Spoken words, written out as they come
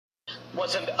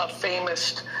wasn't a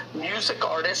famous music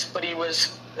artist, but he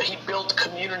built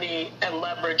community and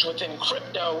leverage within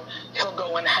crypto. He'll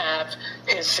go and have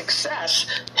his success.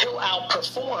 He'll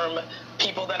outperform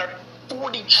people that are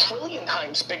 40 trillion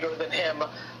times bigger than him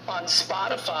on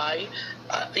Spotify.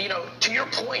 To your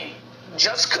point,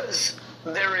 just because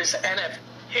there is NFT.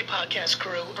 Hey, podcast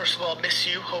crew. First of all, miss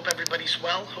you. Hope everybody's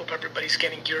well. Hope everybody's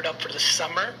getting geared up for the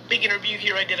summer. Big interview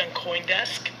here I did on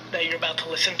CoinDesk that you're about to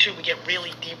listen to. We get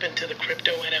really deep into the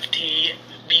crypto NFT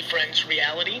VeeFriends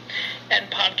reality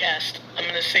and podcast. I'm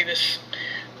going to say this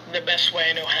the best way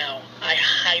I know how. I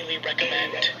highly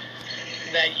recommend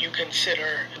that you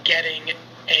consider getting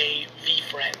a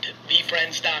VeeFriend.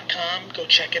 VeeFriends.com. Go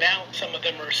check it out. Some of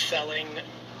them are selling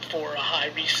for a high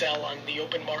resale on the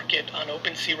open market on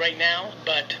OpenSea right now,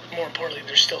 but more importantly,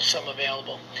 there's still some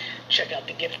available. Check out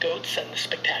the gift goats and the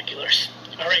spectaculars.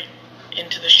 All right,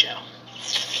 into the show.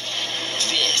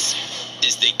 This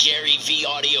is the Garyvee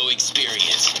audio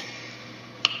experience.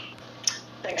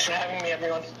 Thanks for having me,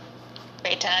 everyone.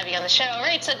 Great to have you on the show. All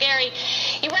right, so Gary,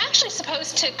 you were actually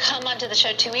supposed to come onto the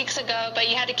show 2 weeks ago, but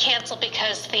you had to cancel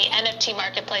because the NFT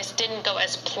marketplace didn't go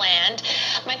as planned.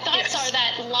 My thoughts are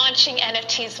that launching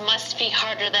NFTs must be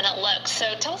harder than it looks.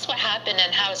 So tell us what happened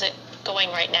and how is it going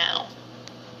right now?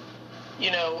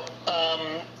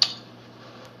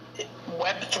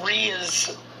 Web3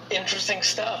 is interesting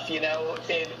stuff.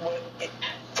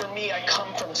 For me, I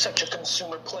come from such a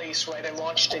consumer place, right? I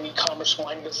launched an e-commerce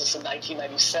wine business in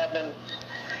 1997.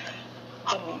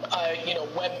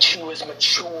 Web 2 is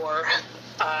mature.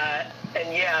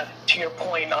 And yeah, to your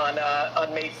point, on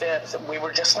May 5th, we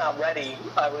were just not ready.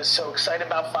 I was so excited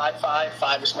about 5.5.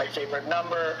 5 is my favorite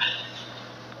number.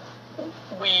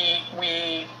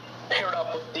 We paired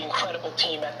up with the incredible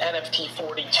team at NFT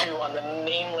 42 on the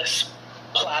nameless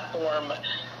platform.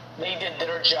 They did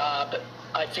their job.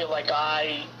 I feel like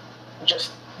I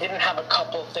just didn't have a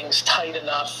couple of things tight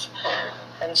enough.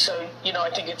 And so, I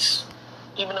think it's,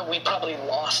 even though we probably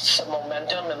lost some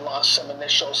momentum and lost some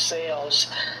initial sales,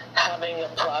 having a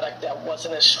product that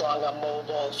wasn't as strong on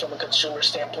mobile from a consumer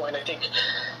standpoint, I think,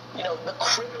 the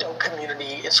crypto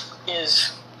community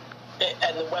is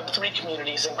and the Web3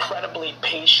 community is incredibly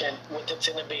patient with its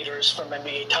innovators, from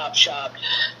NBA Top Shot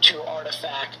to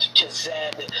Artifact to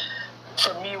Zed.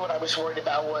 For me, what I was worried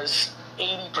about was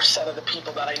 80% of the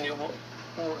people that I knew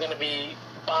were going to be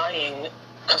buying,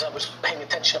 because I was paying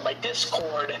attention to my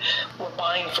Discord, were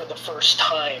buying for the first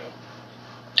time,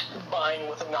 buying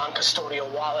with a non-custodial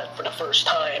wallet for the first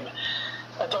time.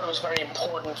 I thought it was very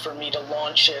important for me to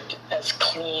launch it as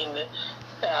clean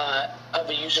of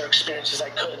a user experience as I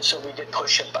could, so we did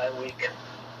push it by a week.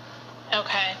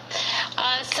 Okay.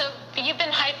 So you've been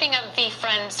hyping up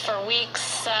VeeFriends for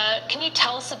weeks. Can you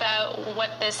tell us about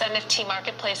what this NFT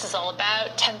marketplace is all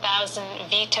about? 10,000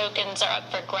 V tokens are up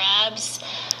for grabs.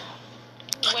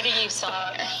 What are you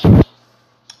selling?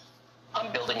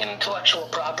 I'm building an intellectual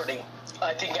property.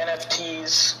 I think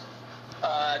NFTs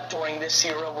during this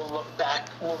era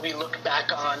will be looked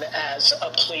back on as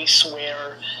a place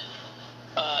where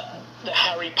the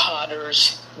Harry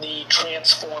Potters, the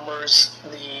Transformers,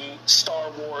 the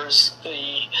Star Wars,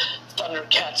 the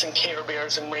Thundercats and Care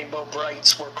Bears and Rainbow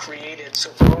Brights were created. So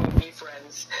throwing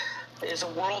VeeFriends is a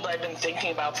world I've been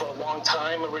thinking about for a long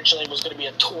time. Originally it was going to be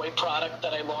a toy product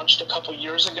that I launched a couple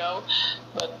years ago,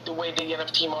 but the way the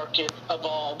NFT market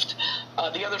evolved,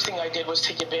 the other thing I did was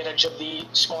take advantage of the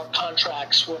smart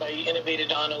contracts. What I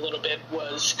innovated on a little bit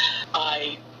was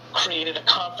I created a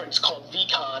conference called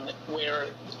VeeCon, where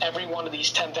every one of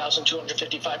these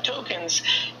 10,255 tokens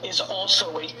is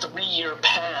also a 3-year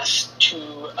pass to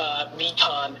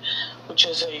VeeCon, which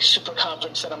is a super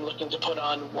conference that I'm looking to put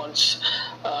on once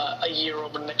a year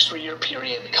over the next 3-year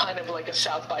period, kind of like a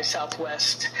South by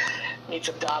Southwest meets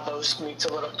a Davos, meets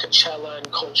a little Coachella and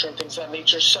culture and things of that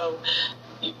nature. So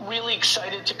really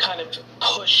excited to kind of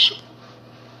push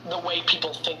the way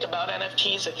people think about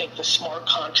NFTs. I think the smart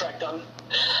contract on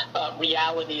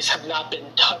realities have not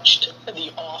been touched.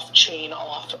 The off-chain,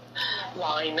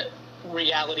 off-line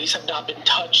realities have not been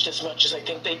touched as much as I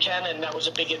think they can, and that was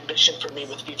a big ambition for me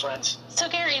with VeeFriends. So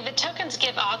Gary, the tokens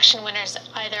give auction winners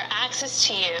either access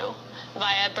to you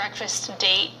via breakfast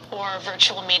date or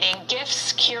virtual meeting,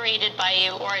 gifts curated by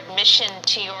you, or admission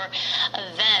to your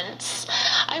events.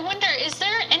 I wonder, is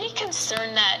there any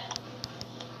concern that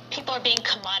people are being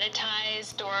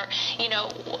commoditized, or,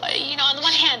 on the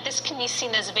one hand, this can be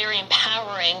seen as very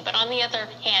empowering, but on the other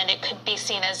hand, it could be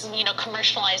seen as,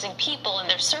 commercializing people and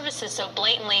their services so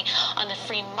blatantly on the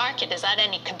free market? Is that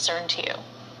any concern to you?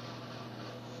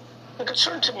 The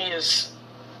concern to me is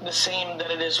the same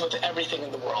that it is with everything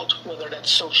in the world, whether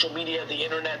that's social media, the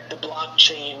internet, the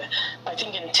blockchain. I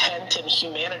think intent and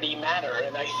humanity matter,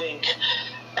 and I think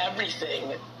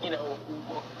everything,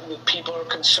 people are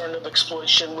concerned of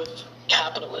exploitation with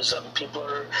capitalism. People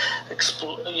are,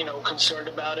 concerned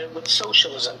about it with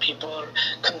socialism. People are,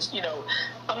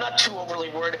 I'm not too overly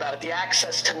worried about it. The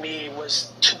access to me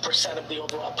was 2% of the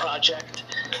overall project.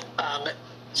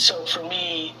 So for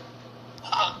me,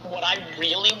 what I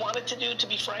really wanted to do, to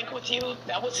be frank with you,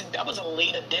 that was a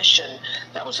late addition.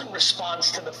 That was in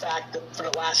response to the fact that for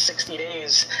the last 60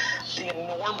 days, the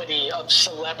enormity of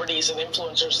celebrities and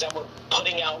influencers that were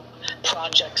putting out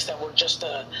projects that were just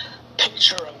a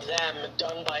picture of them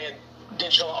done by a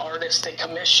digital artist they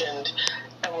commissioned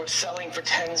and were selling for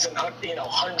tens and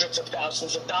hundreds of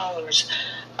thousands of dollars.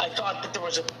 I thought that there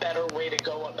was a better way to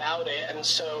go about it. And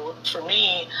so for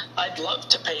me, I'd love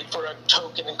to pay for a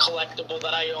token and collectible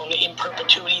that I own in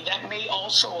perpetuity that may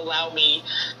also allow me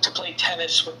to play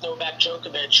tennis with Novak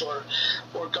Djokovic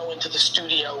or go into the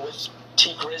studio with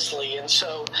T. Grizzly. And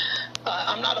so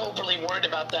I'm not overly worried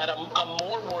about that. I'm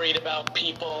more worried about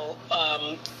people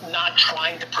not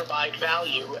trying to provide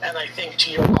value. And I think,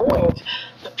 to your point,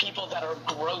 the people that are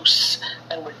gross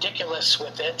and ridiculous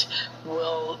with it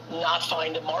will not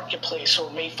find a marketplace,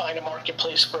 or may find a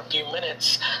marketplace for a few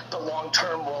minutes. The long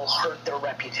term will hurt their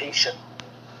reputation.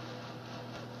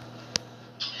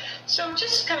 So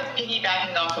just kind of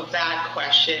piggybacking off of that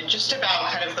question, just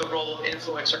about kind of the role of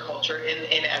influencer culture in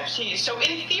NFTs. So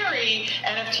in theory,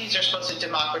 NFTs are supposed to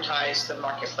democratize the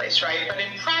marketplace, right? But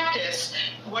in practice,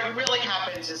 what really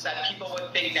happens is that people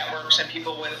with big networks and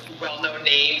people with well-known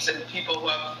names and people who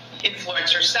have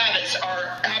influencer status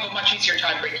have a much easier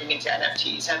time breaking into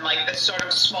NFTs. And like the sort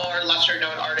of smaller,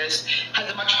 lesser-known artist has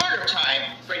a much harder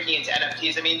time breaking into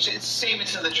NFTs. I mean, it's the same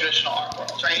as in the traditional art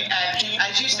world, right? And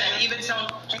as you said, even some...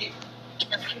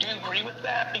 Do you agree with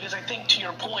that? Because I think, to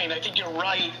your point, I think you're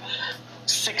right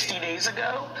 60 days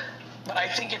ago, but I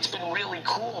think it's been really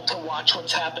cool to watch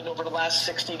what's happened over the last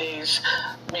 60 days,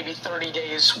 maybe 30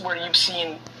 days, where you've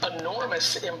seen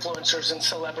enormous influencers and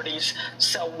celebrities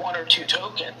sell one or two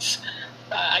tokens.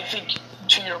 I think,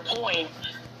 to your point,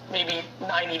 maybe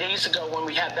 90 days ago when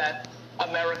we had that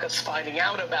America's finding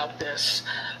out about this,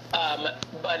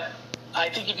 but I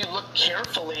think if you look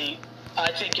carefully, I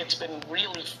think it's been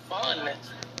really fun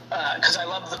because I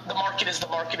love the market is the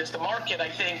market is the market. I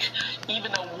think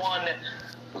even though one,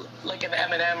 like an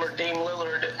Eminem or Dame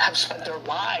Lillard, have spent their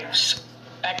lives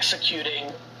executing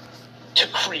to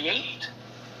create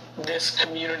this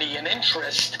community and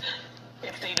interest,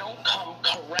 if they don't come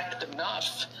correct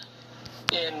enough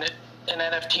in an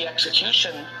NFT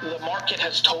execution, the market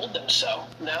has told them so,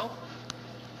 no?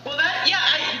 Well,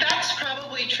 that's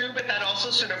probably true, but that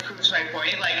also sort of proves my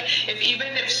point. Like,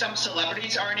 if some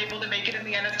celebrities aren't able to make it in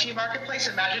the NFT marketplace,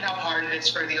 imagine how hard it is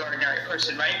for the ordinary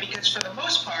person, right? Because for the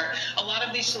most part, a lot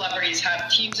of these celebrities have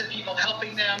teams of people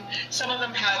helping them. Some of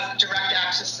them have direct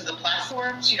access to the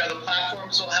platforms. The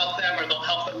platforms will help them, or they'll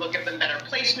help them, they'll give them better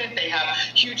placement. They have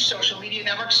huge social media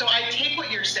networks. So I take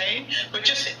what you're saying, but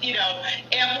just,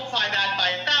 amplify that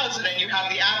by 1,000, and you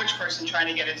have the average person trying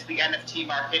to get into the NFT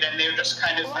market, and they're just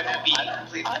kind of I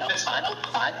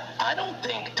don't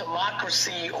think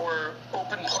democracy or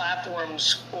open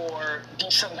platforms or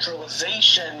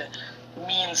decentralization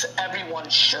means everyone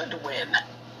should win,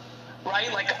 right?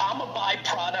 Like, I'm a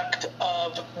byproduct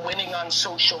of winning on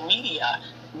social media.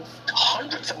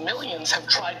 Hundreds of millions have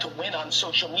tried to win on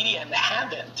social media and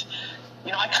haven't.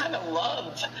 I kind of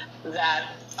love that.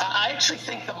 I actually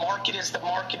think the market is the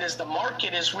market is the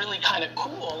market is really kind of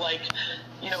cool. Like,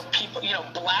 people,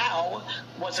 Blau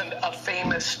wasn't a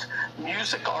famous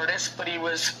music artist, but he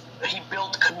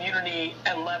built community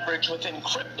and leverage within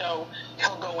crypto.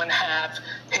 He'll go and have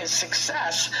his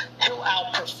success. He'll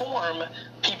outperform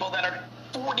people that are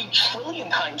 40 trillion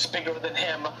times bigger than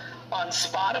him on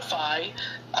Spotify.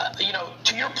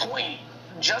 To your point,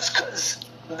 just because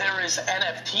there is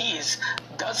NFTs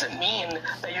doesn't mean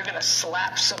that you're going to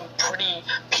slap some pretty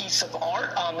piece of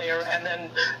art on there and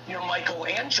then you're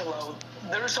Michelangelo.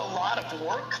 There's a lot of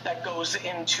work that goes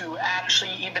into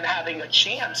actually even having a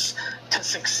chance to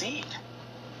succeed.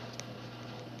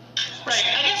 Right.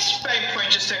 I guess my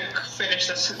point, just to finish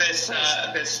this thread, is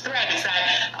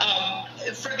that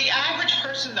for the average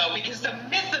person, though, because the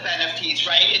myth of NFTs,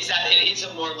 right, is that it is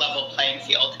a more level playing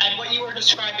field. And what you were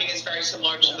describing is very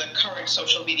similar to the current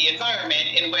social media environment,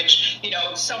 in which,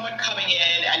 someone coming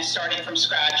in and starting from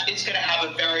scratch is going to have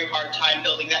a very hard time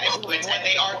building that influence, and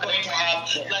they are going to have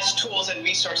less tools and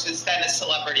resources than a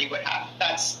celebrity would have.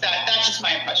 That's just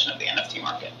my impression of the NFT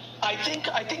market. I think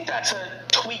that's a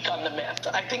tweak on the myth.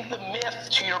 I think the myth,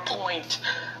 to your point,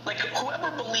 like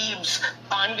whoever believes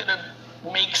I'm going to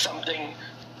make something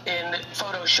in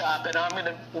Photoshop and I'm going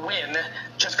to win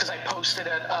just because I posted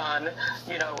it on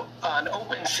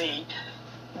OpenSea,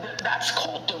 that's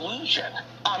called delusion.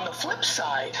 On the flip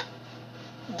side,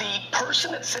 the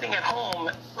person that's sitting at home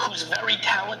who's very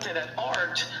talented at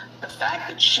art, the fact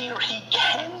that she or he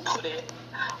can put it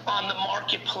on the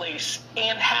marketplace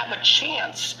and have a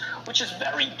chance, which is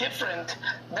very different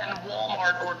than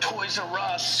Walmart or Toys R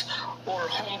Us or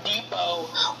Home Depot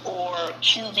or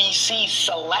QVC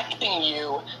selecting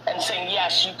you and saying,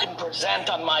 yes, you can present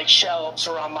on my shelves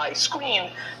or on my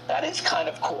screen. That is kind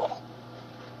of cool.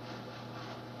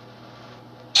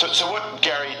 So what,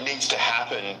 Gary, needs to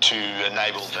happen to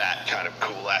enable that kind of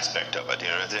cool aspect of it?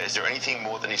 Is there anything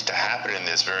more that needs to happen in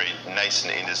this very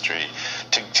nascent industry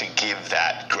to give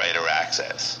that greater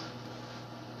access?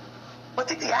 But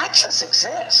the access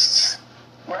exists,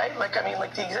 right?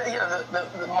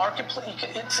 The marketplace.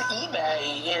 It's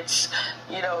eBay. It's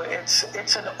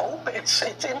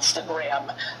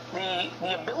Instagram.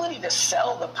 The ability to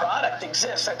sell the product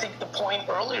exists. I think the point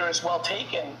earlier is well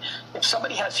taken. If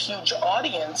somebody has huge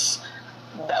audience,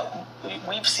 that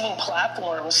we've seen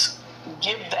platforms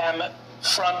give them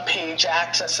front page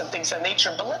access and things of that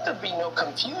nature. But let there be no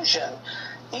confusion.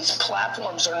 These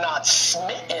platforms are not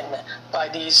smitten by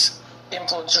these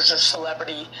influencers or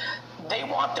celebrity. They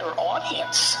want their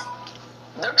audience.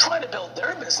 They're trying to build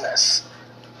their business.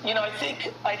 I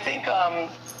think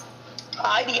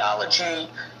ideology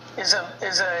is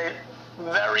a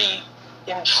very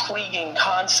intriguing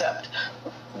concept.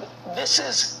 This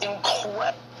is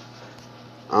incredible.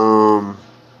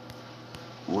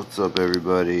 What's up,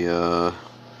 everybody?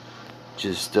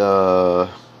 Just hold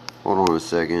on a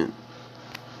second.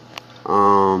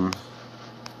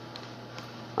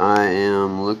 I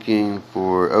am looking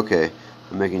for. Okay,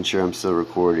 I'm making sure I'm still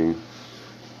recording.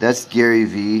 That's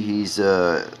Garyvee. He's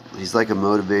like a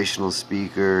motivational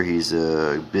speaker. He's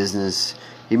a business.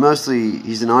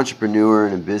 He's an entrepreneur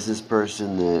and a business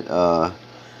person that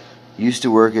used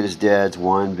to work at his dad's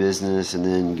wine business and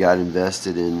then got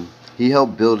invested in. He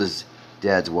helped build his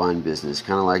dad's wine business,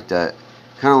 kind of like that.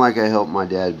 Kind of like I helped my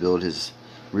dad build his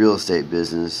real estate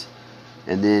business.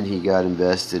 And then he got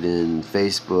invested in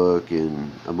Facebook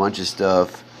and a bunch of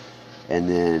stuff. And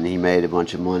then he made a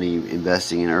bunch of money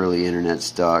investing in early internet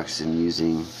stocks and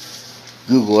using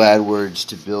Google AdWords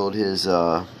to build his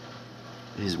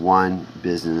wine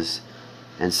business.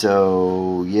 And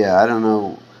so, yeah, I don't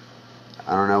know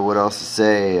what else to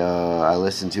say. I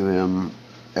listen to him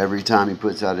every time he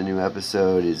puts out a new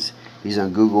episode. He's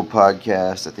on Google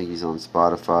Podcasts. I think he's on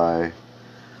Spotify.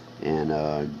 And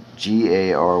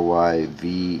Garyvee.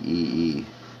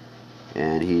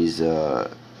 And he's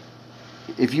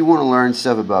if you want to learn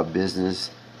stuff about business,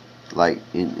 like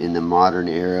in the modern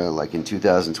era, like in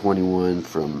 2021,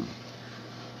 from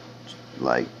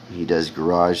like he does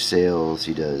garage sales,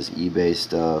 he does eBay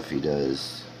stuff, he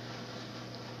does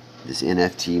this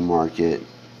NFT market,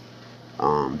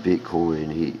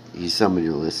 Bitcoin. He's somebody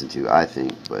to listen to, I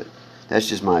think, but that's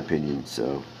just my opinion.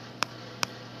 So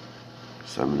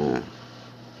I'm gonna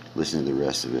listen to the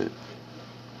rest of it.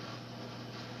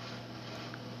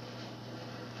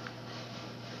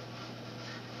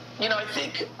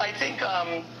 I think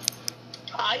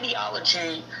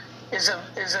ideology is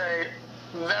a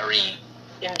very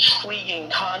intriguing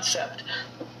concept.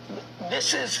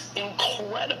 This is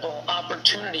incredible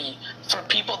opportunity for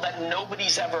people that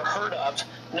nobody's ever heard of,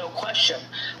 no question.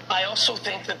 I also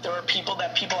think that there are people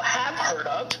that people have heard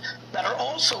of that are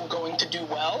also going to do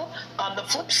well. On the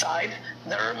flip side,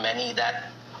 there are many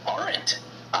that aren't.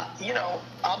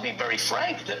 I'll be very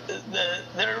frank.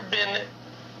 There have been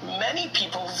many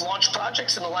people who've launched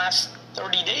projects in the last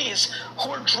 30 days who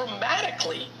are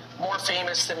dramatically more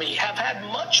famous than me, have had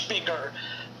much bigger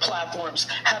platforms,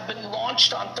 have been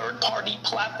launched on third-party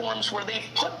platforms where they've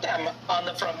put them on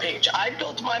the front page. I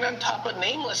built mine on top of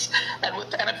Nameless and with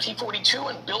NFT 42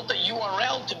 and built a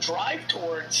URL to drive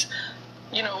towards,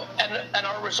 and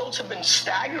our results have been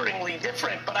staggeringly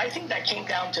different, but I think that came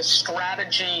down to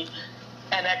strategy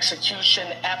and execution,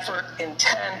 effort,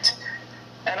 intent,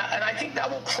 and I think that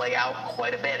will play out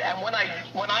quite a bit. And when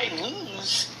I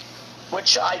lose,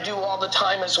 which I do all the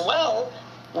time as well,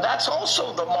 that's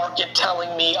also the market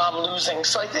telling me I'm losing.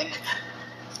 So I think,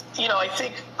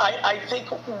 I think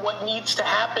what needs to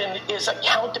happen is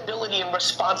accountability and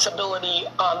responsibility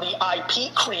on the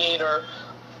IP creator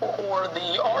or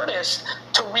the artist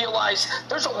to realize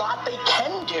there's a lot they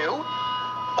can do.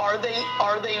 Are they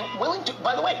willing to?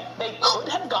 By the way, they could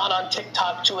have gone on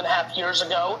TikTok 2.5 years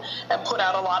ago and put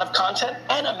out a lot of content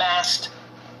and amassed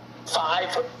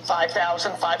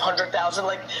 5,000, 500,000.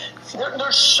 Like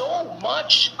there's so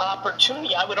much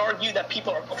opportunity. I would argue that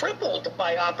people are crippled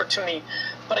by opportunity.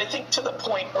 But I think to the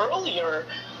point earlier,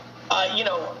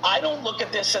 I don't look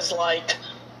at this as like,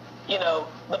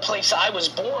 the place I was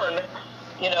born,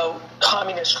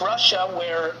 communist Russia,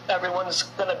 where everyone's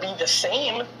going to be the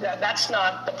same. That's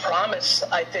not the promise,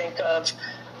 I think, of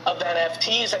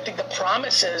NFTs. I think the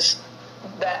promise is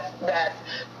that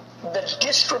the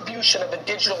distribution of a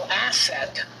digital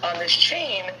asset on this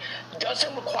chain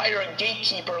doesn't require a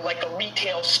gatekeeper like a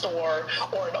retail store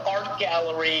or an art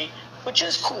gallery, which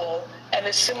is cool and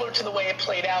is similar to the way it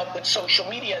played out with social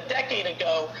media a decade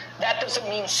ago. That doesn't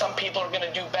mean some people are going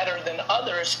to do better than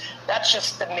others. That's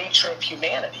just the nature of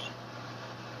humanity.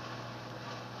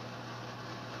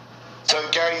 So,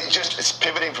 Gary, just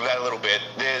pivoting from that a little bit,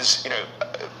 there's,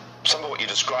 some of what you're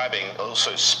describing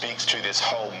also speaks to this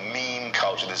whole meme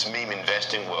culture, this meme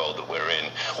investing world that we're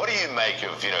in. What do you make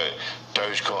of,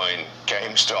 Dogecoin,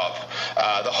 GameStop,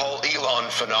 the whole Elon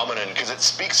phenomenon? Because it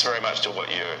speaks very much to what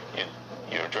you're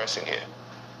addressing here.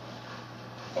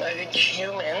 I think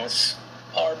humans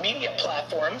are media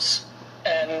platforms,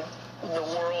 and the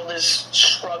world is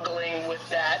struggling with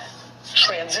that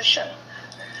transition.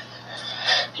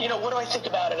 What do I think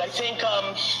about it? I think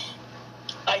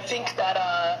that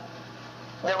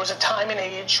there was a time and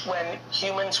age when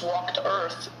humans walked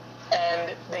Earth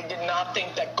and they did not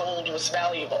think that gold was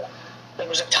valuable. There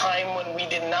was a time when we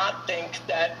did not think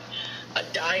that a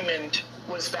diamond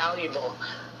was valuable.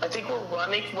 I think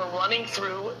we're running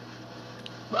through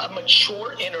a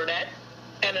mature internet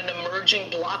and an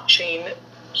emerging blockchain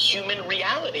human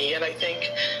reality, and I think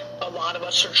a lot of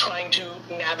us are trying to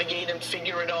navigate and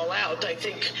figure it all out. I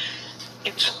think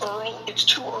it's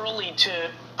too early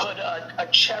to put a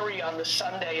cherry on the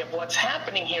sundae of what's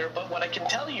happening here, but what I can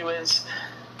tell you is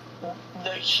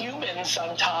the humans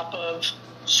on top of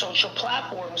social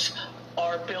platforms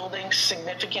are building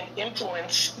significant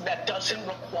influence that doesn't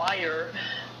require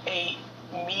a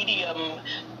medium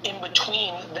in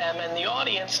between them and the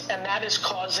audience, and that is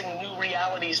causing new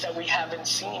realities that we haven't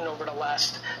seen over the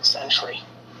last century.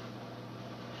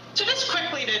 So just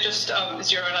quickly to just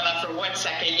zero in on that for 1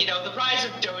 second, the rise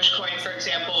of Dogecoin, for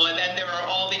example, and then there are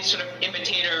all these sort of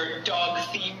imitator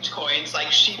dog-themed coins like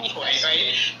Sheepcoin,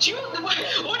 right?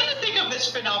 What do you think of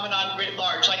this phenomenon writ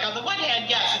large? Like, on the one hand,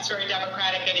 yes, it's very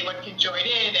democratic, anyone can join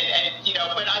in,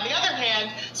 but on the other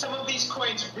hand, some of these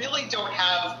coins really don't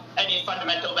have any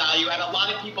fundamental value, and a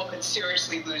lot of people could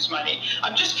seriously lose money.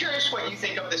 I'm just curious what you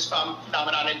think of this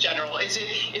phenomenon in general. Is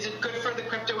it good for the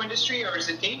crypto industry, or is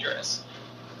it dangerous?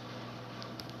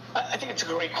 I think it's a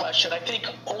great question. I think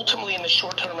ultimately in the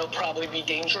short term it'll probably be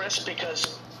dangerous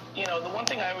because, the one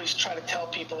thing I always try to tell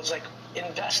people is like,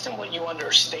 invest in what you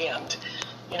understand.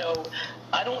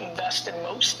 I don't invest in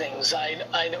most things. I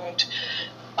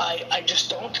just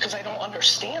don't, because I don't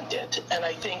understand it. And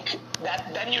I think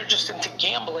that then you're just into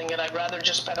gambling, and I'd rather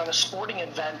just bet on a sporting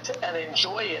event and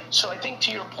enjoy it. So I think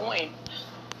to your point,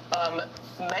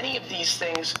 many of these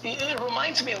things, it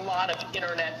reminds me a lot of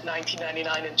internet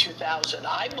 1999 and 2000.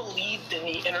 I believed in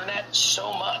the internet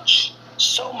so much,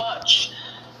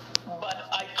 but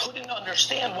I couldn't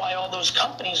understand why all those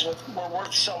companies were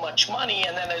worth so much money.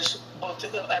 And then, as both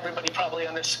everybody probably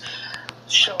on this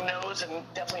show knows, and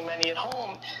definitely many at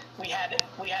home, we had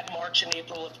March and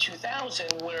April of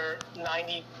 2000 where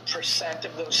 90%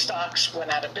 of those stocks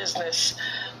went out of business,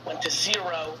 went to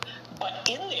zero. But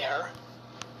in there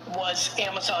was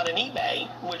Amazon and eBay,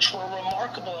 which were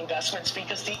remarkable investments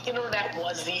because the internet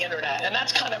was the internet. And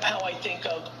that's kind of how I think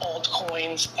of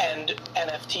altcoins and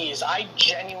NFTs. I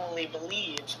genuinely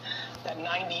believe that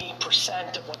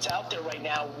 98% of what's out there right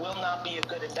now will not be a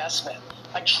good investment.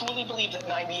 I truly believe that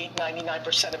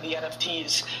 99% of the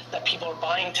NFTs that people are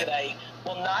buying today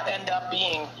will not end up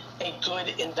being a good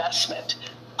investment.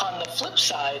 On the flip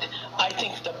side, I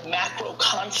think the macro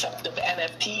concept of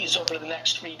NFTs over the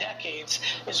next 3 decades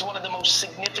is one of the most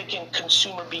significant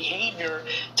consumer behavior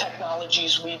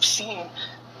technologies we've seen,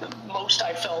 most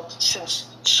I felt,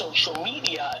 since social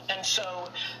media. And so,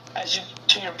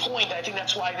 to your point, I think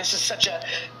that's why this is such an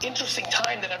interesting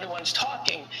time that everyone's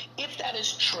talking. If that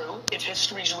is true, if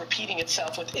history is repeating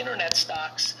itself with internet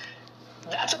stocks,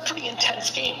 That's a pretty intense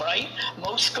game, right?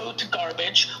 Most go to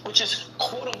garbage, which is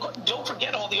quote unquote. Don't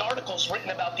forget all the articles written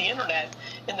about the internet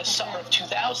in the summer of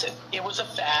 2000. It was a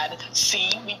fad. See,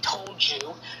 we told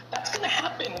you. That's going to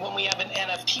happen when we have an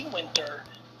NFT winter.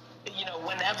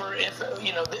 Whenever, if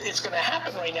it's going to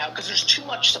happen right now because there's too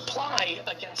much supply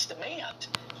against demand.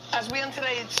 As we end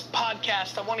today's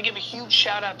podcast, I want to give a huge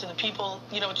shout out to the people.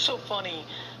 It's so funny.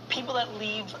 People that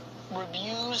leave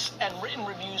reviews and written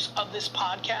reviews of this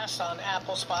podcast on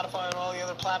Apple, Spotify, and all the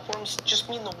other platforms just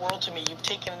mean the world to me. You've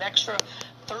taken an extra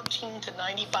 13 to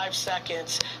 95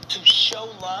 seconds to show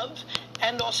love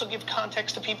and also give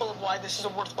context to people of why this is a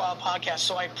worthwhile podcast.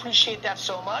 So I appreciate that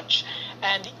so much.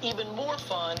 And even more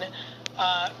fun,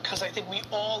 because I think we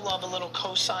all love a little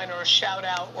cosign or a shout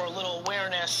out or a little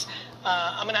awareness.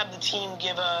 I'm going to have the team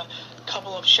give a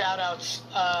couple of shout outs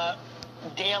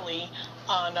daily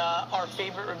on our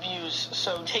favorite reviews.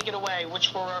 So take it away.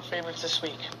 Which were our favorites this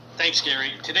week? Thanks,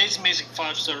 Gary. Today's amazing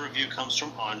 5-star review comes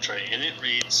from Andre, and it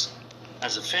reads,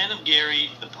 "As a fan of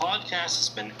Gary, the podcast has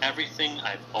been everything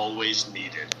I've always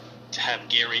needed. To have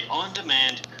Gary on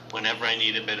demand whenever I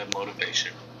need a bit of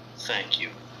motivation. Thank you."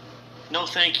 No,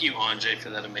 thank you, Andre, for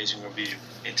that amazing review.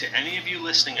 And to any of you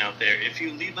listening out there, if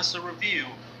you leave us a review,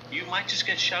 you might just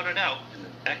get shouted out in the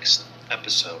next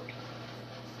episode.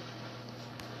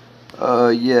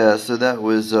 Yeah, so that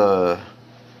was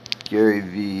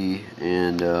Garyvee,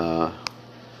 and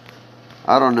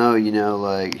I don't know,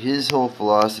 his whole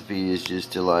philosophy is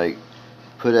just to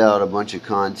put out a bunch of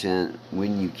content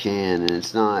when you can, and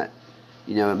it's not,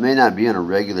 it may not be on a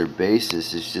regular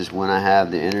basis, it's just when I have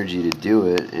the energy to do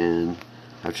it, and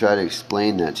I've tried to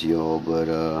explain that to y'all, but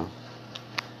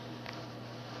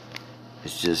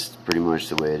it's just pretty much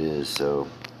the way it is. So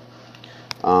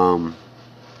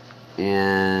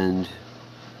and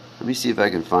let me see if I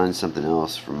can find something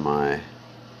else from my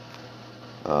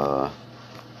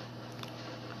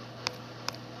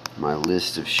my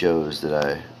list of shows that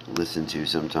I listen to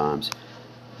sometimes.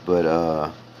 But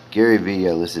Garyvee,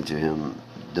 I listen to him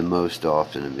the most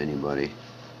often of anybody.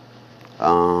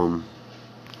 Let's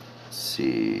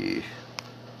see.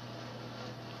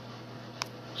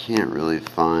 Can't really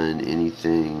find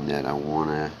anything that I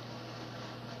want to...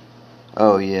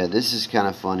 Oh yeah, this is kind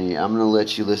of funny. I'm going to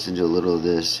let you listen to a little of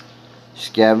this.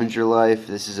 Scavenger Life.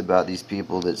 This is about these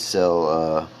people that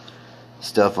sell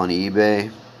stuff on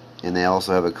eBay, and they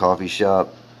also have a coffee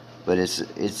shop. But it's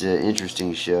an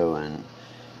interesting show, and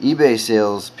eBay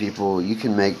sales people, you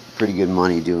can make pretty good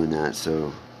money doing that.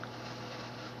 So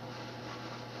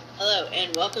hello,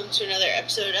 and welcome to another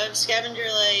episode of Scavenger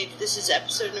Life. This is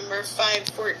episode number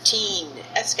 514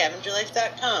 at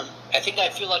scavengerlife.com. I think I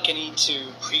feel like I need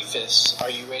to preface. Are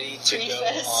you ready to go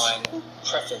on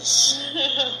preface?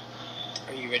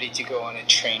 Are you ready to go on a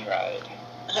train ride?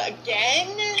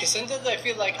 Again? Because sometimes I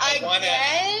feel like I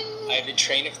have a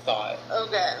train of thought.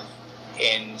 Okay.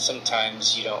 And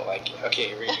sometimes you don't like it. Okay,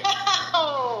 here we go.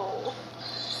 Oh.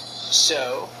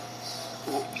 So,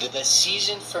 the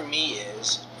season for me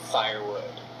is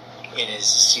firewood. It is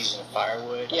the season of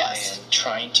firewood. Yes. And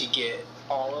trying to get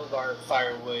all of our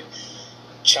firewood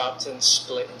chopped and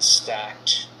split and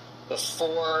stacked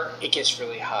before it gets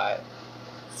really hot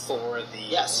for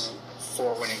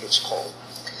when it gets cold.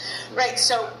 Right,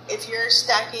 so if you're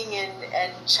stacking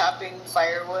and chopping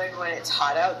firewood when it's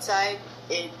hot outside,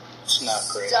 it's not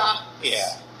great. Sucks.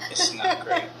 Yeah, it's not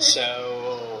great.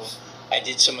 So I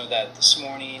did some of that this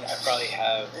morning. I probably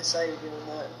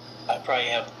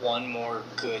have one more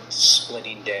good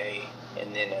splitting day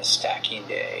and then a stacking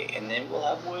day, and then we'll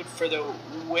have wood for the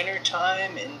winter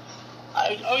time. And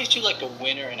I always do like a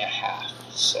winter and a half.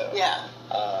 So yeah,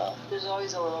 there's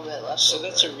always a little bit left. So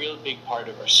that's a real big part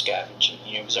of our scavenging,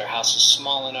 because our house is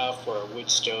small enough where a wood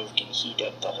stove can heat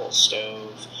up the whole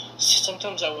stove.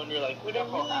 Sometimes I wonder, would it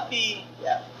really be?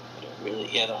 Yeah.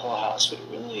 The whole house, would it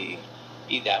really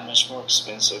be that much more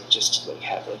expensive just to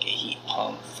have a heat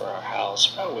pump for our house?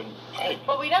 Probably wouldn't.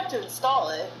 But we'd have to install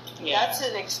it. Yeah. That's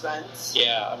an expense.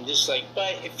 Yeah, I'm just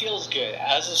but it feels good.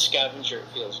 As a scavenger, it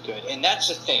feels good. And that's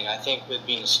the thing, I think, with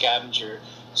being a scavenger.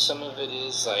 Some of it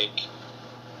is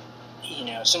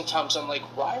sometimes I'm like,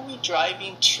 why are we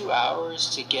driving 2 hours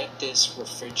to get this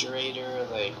refrigerator?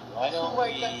 Why don't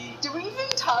we... God. Do we even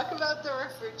talk about the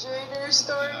refrigerator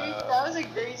story? That was a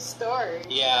great story.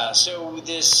 Yeah, so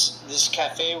this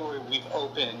cafe where we've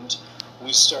opened,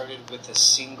 we started with a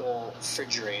single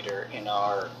refrigerator in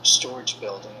our storage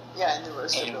building. Yeah, in the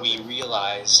roaster building. And we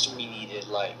realized we needed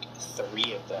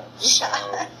 3 of them. So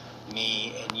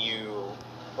me and you,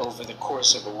 over the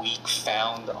course of a week,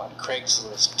 found on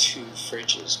Craigslist 2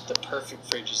 fridges. The perfect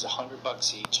fridges,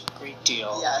 $100 each, great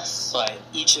deal. Yes. But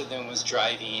each of them was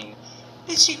driving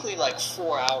basically like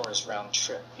 4 hours round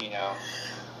trip, you know.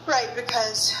 Right,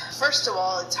 because first of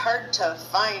all, it's hard to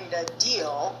find a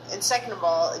deal, and second of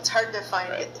all, it's hard to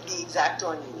find the exact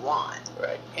one you want.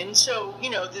 Right. And so,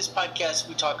 you know, this podcast,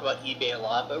 we talk about eBay a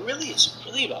lot, but really it's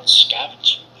really about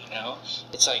scavenging, you know?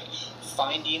 It's like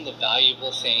finding the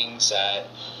valuable things that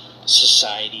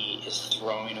society is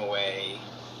throwing away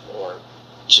or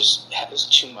just has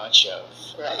too much of,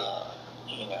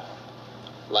 you know,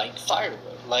 like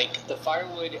firewood. Like the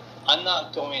firewood, I'm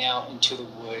not going out into the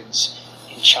woods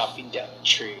and chopping down a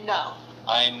tree. No.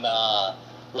 I'm,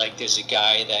 like, there's a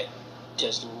guy that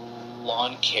does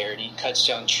lawn care, and he cuts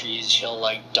down trees. He'll,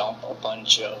 like, dump a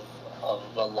bunch of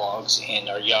the logs in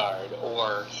our yard,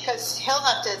 or... Because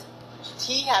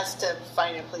he has to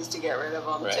find a place to get rid of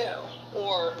them, too.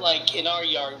 Or, like, in our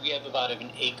yard, we have about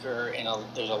an acre, and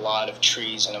there's a lot of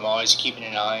trees, and I'm always keeping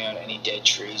an eye on any dead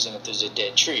trees, and if there's a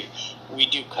dead tree, we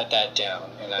do cut that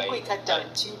down. And I think we cut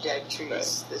down 2 dead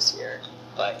trees this year.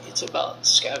 But it's about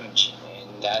scavenging,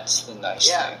 and that's the nice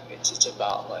thing. It's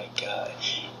about, like,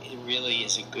 it really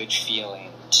is a good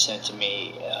feeling to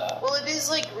me. Well, it is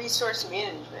like resource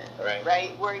management,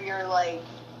 right? Where you're like,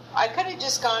 I could have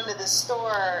just gone to the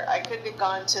store, I could have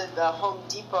gone to the Home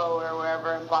Depot or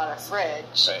wherever and bought a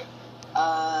fridge. Right.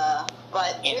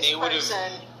 But and this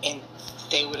person... And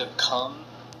they would have come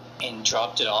and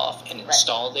dropped it off and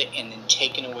installed it and then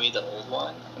taken away the old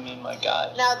one. I mean, my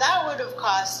God. Now, that would have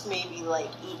cost maybe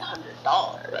like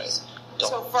 $800. Right.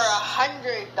 So for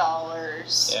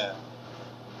 $100... Yeah.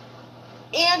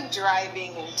 And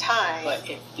driving and time. But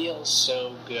it feels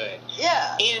so good.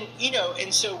 Yeah. And, you know,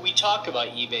 and so we talk about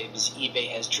eBay because eBay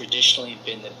has traditionally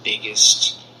been the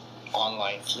biggest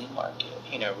online flea market.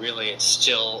 You know, really it's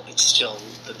still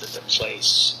the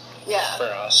place for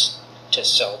us to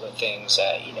sell the things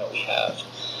that, you know, we have.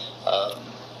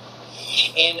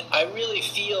 And I really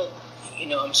feel, you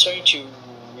know, I'm starting to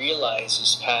realize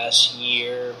this past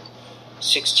year,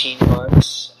 16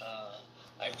 months,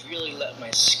 I've really let my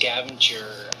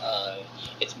scavenger,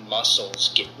 its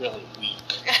muscles get really weak.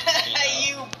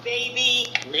 You baby.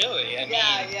 Really? I mean,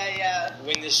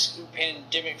 when this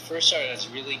pandemic first started, I was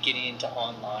really getting into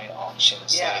online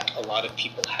auctions like a lot of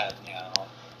people have now.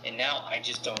 And now I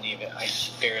just I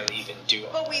barely even do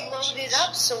it. But we loaded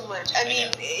up so much. I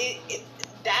mean,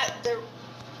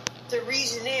 the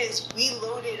reason is we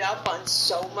loaded up on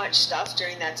so much stuff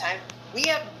during that time. We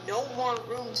have no more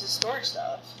room to store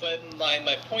stuff. But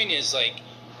my point is, like,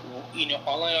 you know,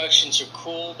 online auctions are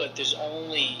cool, but there's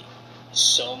only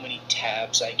so many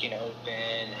tabs I can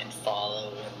open and follow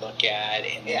and look at,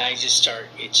 and then it just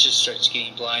starts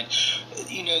getting blind.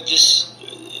 You know, just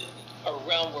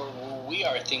around where we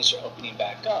are, things are opening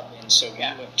back up, and so we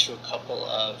went to a couple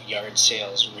of yard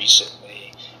sales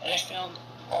recently, and I found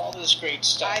all this great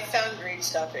stuff. I found great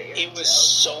stuff at your It was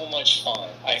so much fun.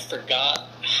 I forgot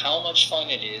how much fun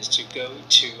it is to go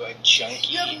to a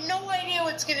junky... You have no idea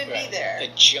what's going to be there. A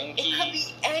junky... It could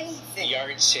be anything.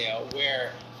 Yard sale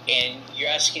and you're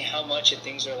asking how much, and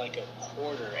things are like a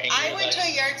quarter. And I went to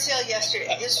a yard sale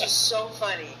yesterday. This was so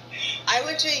funny. I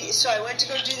went to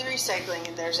go do the recycling,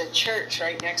 and there's a church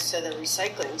right next to the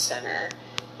recycling center,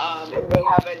 and they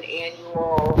have an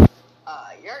annual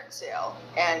yard sale,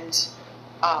 and...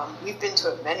 we've been to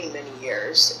it many, many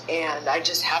years, and I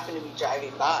just happened to be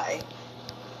driving by,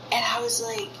 and I was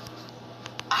like,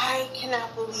 I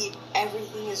cannot believe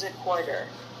everything is a quarter.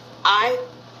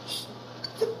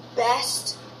 The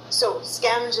best, so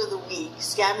Scavenge of the Week,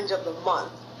 Scavenge of the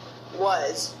Month,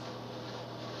 was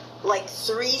like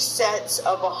 3 sets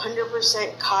of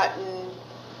 100% cotton,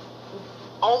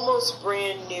 almost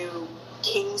brand new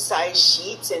king-size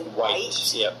sheets in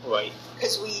white. Yep, white.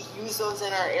 Because we use those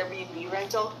in our Airbnb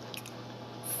rental,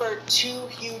 for 2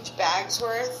 huge bags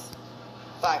worth,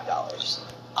 $5.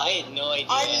 I had no idea.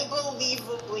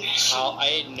 Unbelievably cheap. I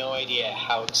had no idea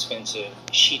how expensive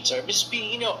sheets are. Just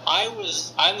you know, I'm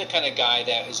the kind of guy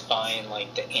that is buying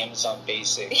like the Amazon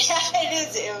Basics. Yeah, it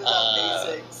is Amazon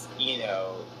Basics. You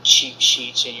know, cheap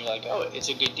sheets, and you're like, oh, it's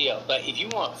a good deal. But if you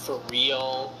want for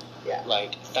real,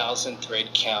 like 1,000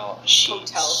 thread count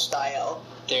sheets, hotel style,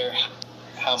 they're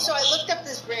how much? So I looked up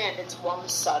this brand. It's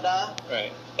Wamsutta.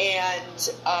 Right. And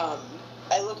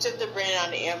I looked at the brand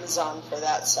on Amazon for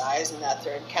that size and that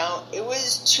thread count. It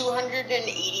was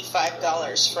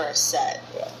 $285 for a set.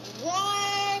 Yeah.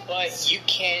 What? But you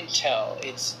can tell.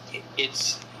 You can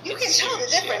tell the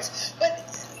difference. Yeah.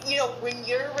 But, you know, when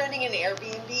you're renting an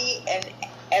Airbnb and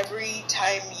every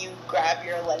time you grab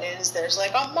your linens, there's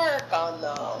like a mark on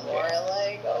them or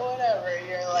like whatever.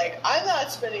 You're like, I'm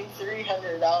not spending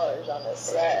 $300 on a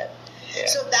set. Right. Yeah.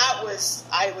 So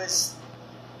I was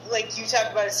like, you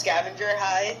talk about a scavenger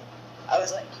high. I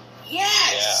was like,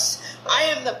 yes, I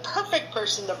am the perfect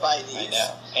person to buy these. I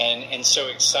know, and so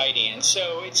exciting, and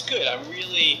so it's good. I'm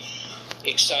really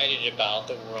excited about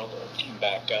the world opening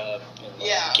back up and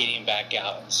getting back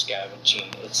out and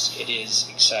scavenging. It is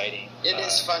exciting. It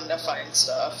is fun to find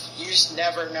stuff. You just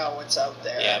never know what's out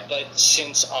there. Yeah, but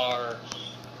since our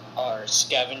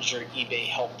scavenger eBay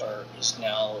helper is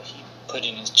now, he put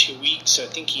in his 2 weeks, so I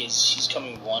think he's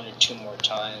coming 1 or 2 more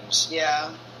times.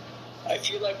 Yeah. I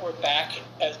feel like we're back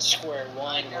at square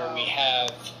one where we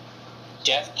have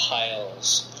death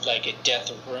piles, like a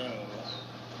death room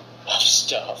of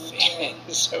stuff. And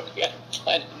so we got to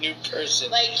find a new person.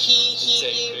 Like he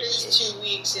gave us 2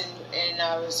 weeks and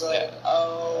I was like,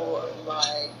 oh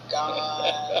my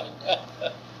God.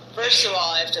 First of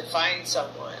all, I have to find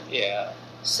someone. Yeah.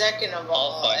 Second of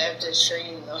all, I have to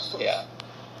train them. Yeah.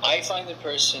 I find the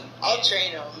person. I'll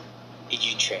train them.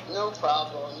 You train. No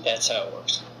problem. That's how it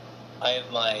works. I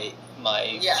have my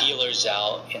feelers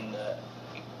out in the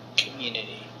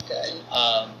community. Good.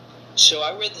 So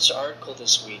I read this article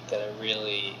this week that I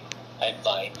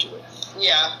vibed with.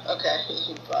 Yeah, okay.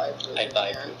 You vibed with it.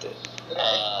 I vibed with it.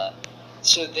 Okay.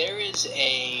 So there is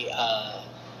a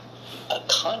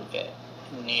convent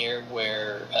near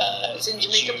where it's in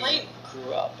Jamaica Plain.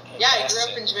 Grew up. Yeah, I grew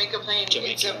up in Jamaica Plain.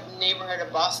 It's a neighborhood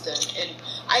of Boston, and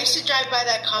I used to drive by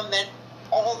that convent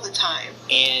all the time.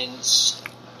 And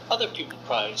other people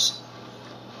probably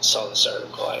saw this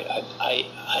article.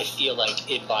 I feel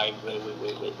like it vibed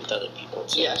with other people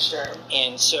too. Yeah, sure.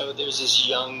 And so there's this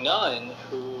young nun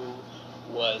who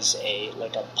was a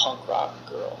punk rock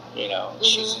girl. You know,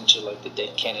 she's into like the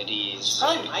Dead Kennedys.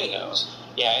 Oh, nice. You know,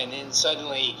 yeah, and then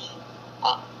suddenly,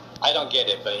 I don't get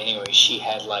it, but anyway, she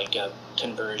had like a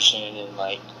conversion and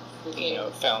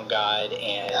found God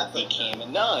and became a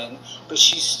nun, but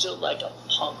she's still like a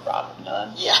punk rock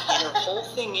nun. Yeah. And her whole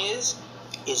thing is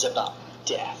about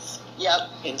death. Yep.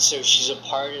 And so she's a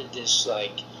part of this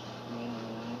what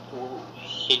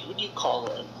do you call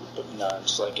a group of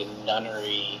nuns? Like a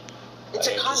nunnery. It's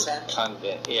a convent.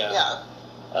 Convent, yeah. Yeah.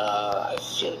 I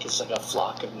feel like it's like a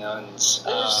flock of nuns.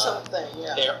 There's something,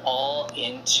 yeah. They're all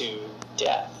into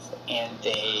death, and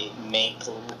they make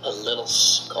little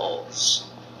skulls.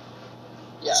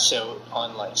 Yeah. So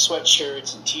on like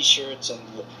sweatshirts and T-shirts and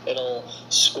little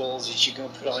skulls that you can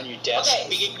put on your desk. Okay.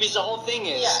 Because the whole thing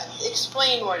is. Yeah.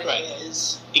 Explain what it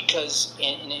is. Because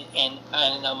and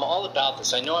I'm all about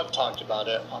this. I know I've talked about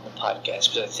it on the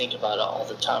podcast because I think about it all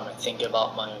the time. I think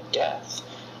about my own death,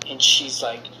 and she's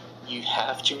like, "You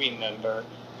have to remember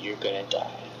you're gonna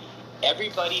die.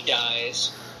 Everybody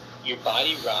dies. Your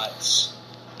body rots.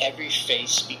 Every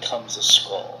face becomes a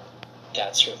skull."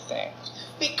 That's her thing.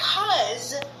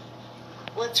 Because,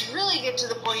 let's really get to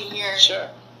the point here. Sure.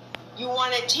 You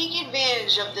want to take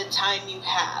advantage of the time you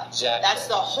have. Exactly. That's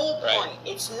the whole point. Right.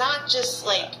 It's not just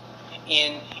like...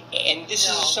 And this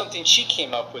is something she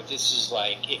came up with. This is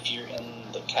like, if you're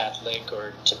in the Catholic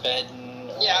or Tibetan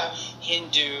or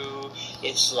Hindu,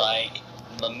 it's like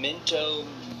memento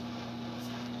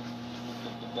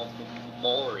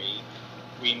mori.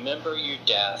 Remember your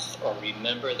death, or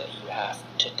remember that you have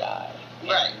to die.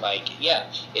 Right. And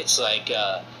it's like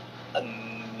a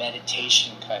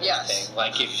meditation kind of thing.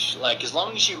 Like as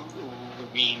long as you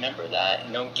remember that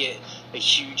and don't get a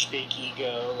huge big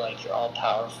ego, like you're all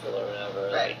powerful or whatever.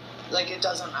 Right. Like it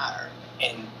doesn't matter.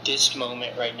 And this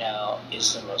moment right now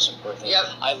is the most important thing. Yep.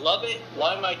 I love it.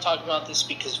 Why am I talking about this?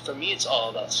 Because for me, it's all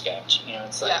about scavenging. You know,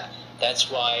 it's like that's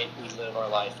why we live our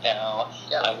life now.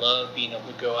 Yep. I love being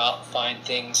able to go out and find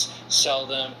things, sell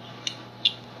them,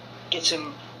 get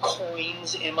some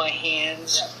coins in my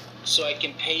hands so I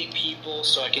can pay people,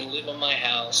 so I can live in my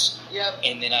house. Yep.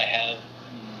 And then I have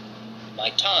my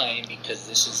time because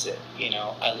this is it. You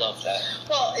know, I love that.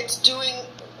 Well, it's doing,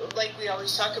 like we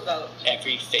always talk about.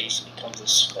 Every face becomes a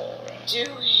skull, right?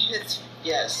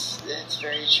 Yes, that's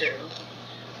very true.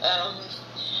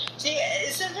 See,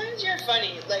 sometimes you're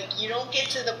funny. Like, you don't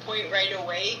get to the point right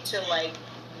away to, like,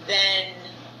 then...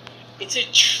 It's a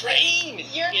train!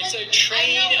 It's a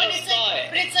train of thought.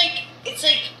 But it's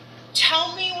like,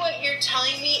 tell me what you're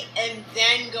telling me and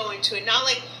then go into it. Not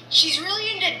like, she's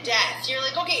really into death. You're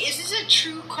like, okay, is this a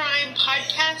true crime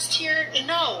podcast here?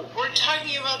 No, we're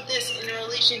talking about this in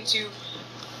relation to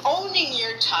owning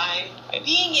your time,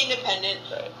 being independent,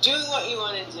 doing what you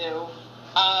want to do,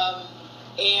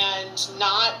 and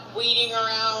not waiting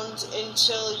around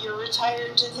until you're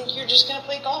retired to think you're just going to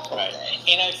play golf all day.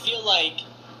 And I feel like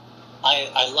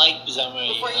I like, because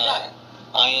before you die.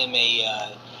 I am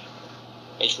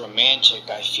it's romantic.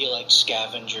 I feel like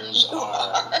scavengers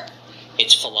are,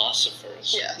 it's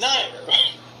philosophers. Yes. Not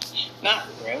not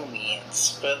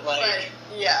romance, but like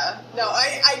But, yeah. No,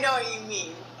 I know what you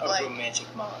mean. a Like,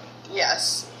 romantic mind.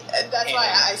 yes. And that's why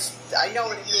I know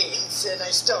what it means, and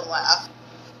I still laugh.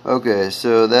 Okay,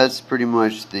 so that's pretty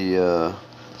much the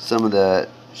some of that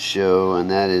show, and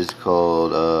that is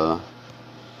called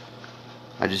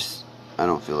I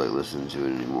don't feel like listening to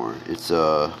it anymore. It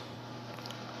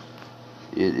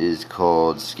is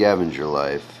called Scavenger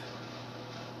Life,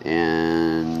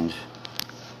 and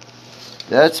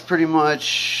that's pretty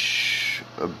much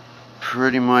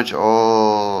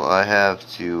all I have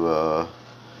to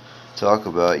talk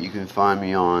about. You can find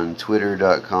me on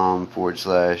twitter.com /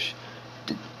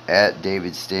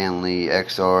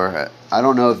 @DavidStanleyXR. I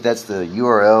don't know if that's the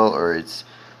URL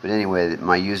but anyway,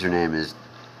 my username is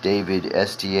David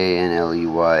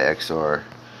STANLEYXR.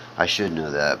 I should know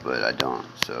that, but I don't.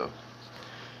 So,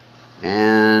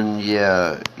 and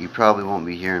yeah, you probably won't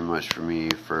be hearing much from me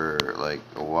for like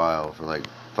a while, for like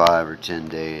 5 or 10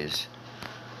 days,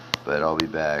 but I'll be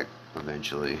back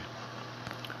eventually.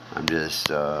 I'm just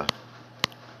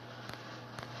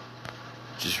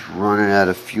running out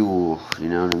of fuel, you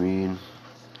know what I mean?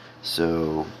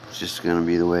 So it's just gonna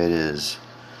be the way it is.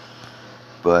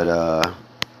 But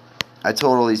I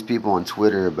told all these people on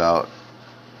Twitter about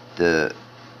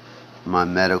my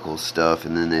medical stuff,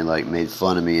 and then they like made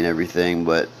fun of me and everything,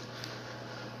 but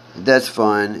that's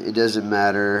fine. It doesn't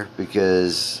matter,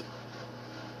 because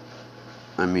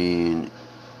I mean,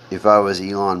 if I was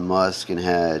Elon Musk and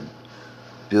had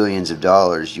billions of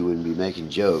dollars, you wouldn't be making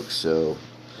jokes. So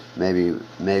maybe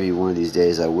one of these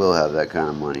days I will have that kind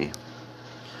of money.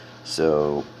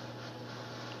 So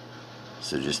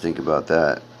just think about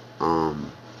that.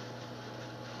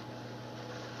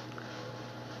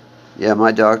 Yeah,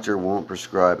 my doctor won't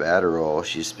prescribe Adderall.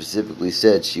 She specifically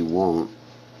said she won't,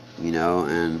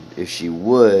 and if she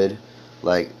would,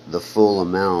 like the full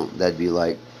amount, that'd be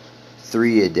like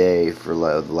 3 a day for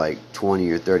like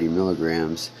 20 or 30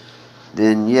 milligrams.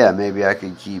 Then yeah, maybe I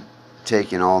could keep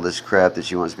taking all this crap that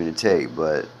she wants me to take.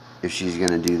 But if she's going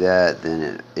to do that,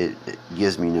 then it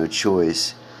gives me no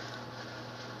choice.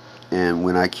 And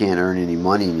when I can't earn any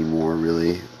money anymore,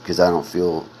 really, because I don't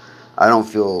feel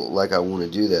like I want to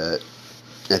do that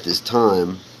at this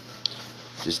time,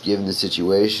 just given the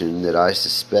situation that I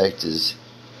suspect is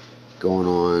going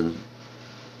on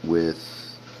with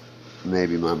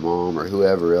maybe my mom or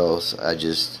whoever else.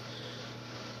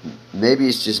 Maybe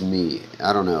it's just me,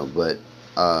 I don't know, but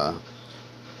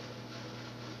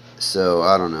so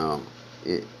I don't know.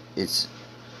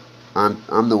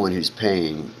 I'm the one who's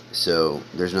paying, so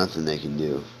there's nothing they can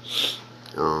do.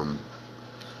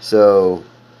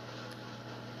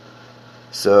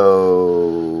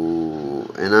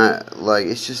 And I like,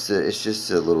 it's just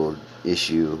a little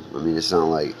issue. I mean, it's not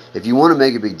like, if you want to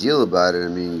make a big deal about it, I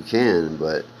mean, you can,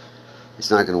 but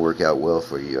it's not going to work out well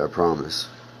for you, I promise.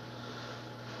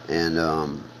 And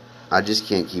I just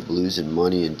can't keep losing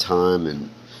money and time and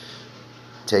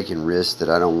taking risks that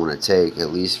I don't want to take,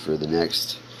 at least for the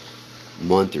next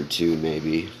month or two,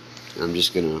 maybe. I'm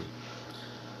just gonna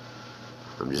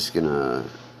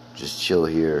chill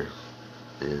here,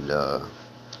 and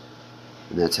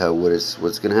that's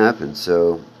what's gonna happen.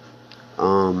 So,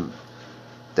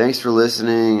 thanks for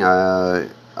listening.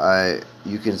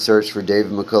 You can search for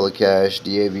David McCullough Cash,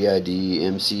 DAVID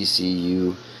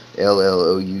MCCULLOUGH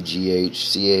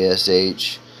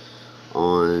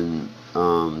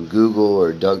on Google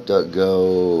or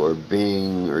DuckDuckGo or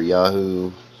Bing or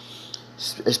Yahoo,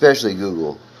 especially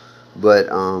Google. But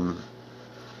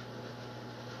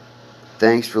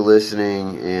thanks for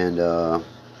listening, and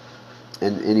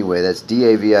anyway, that's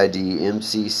DAVID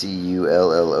MCCULLOUGH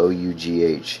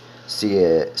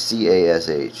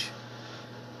CASH,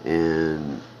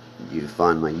 and you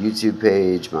find my YouTube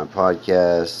page, my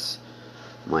podcasts,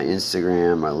 my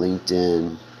Instagram, my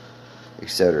LinkedIn,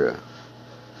 etc.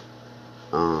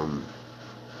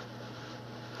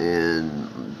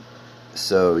 And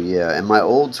so yeah, and my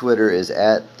old Twitter is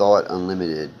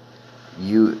 @ThoughtUnlimited,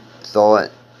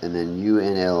 Thought, and then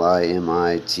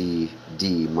UNLIMITD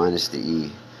minus the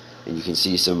E, and you can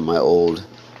see some of my old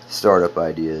startup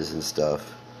ideas and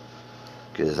stuff,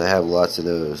 because I have lots of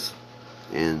those.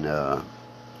 And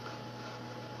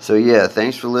so yeah,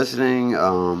 thanks for listening.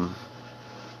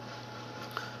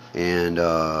 And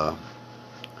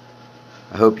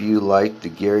I hope you liked the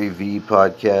Garyvee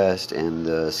podcast and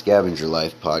the Scavenger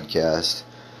Life podcast,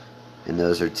 and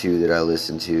those are two that I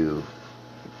listen to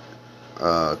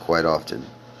quite often.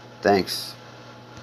 Thanks.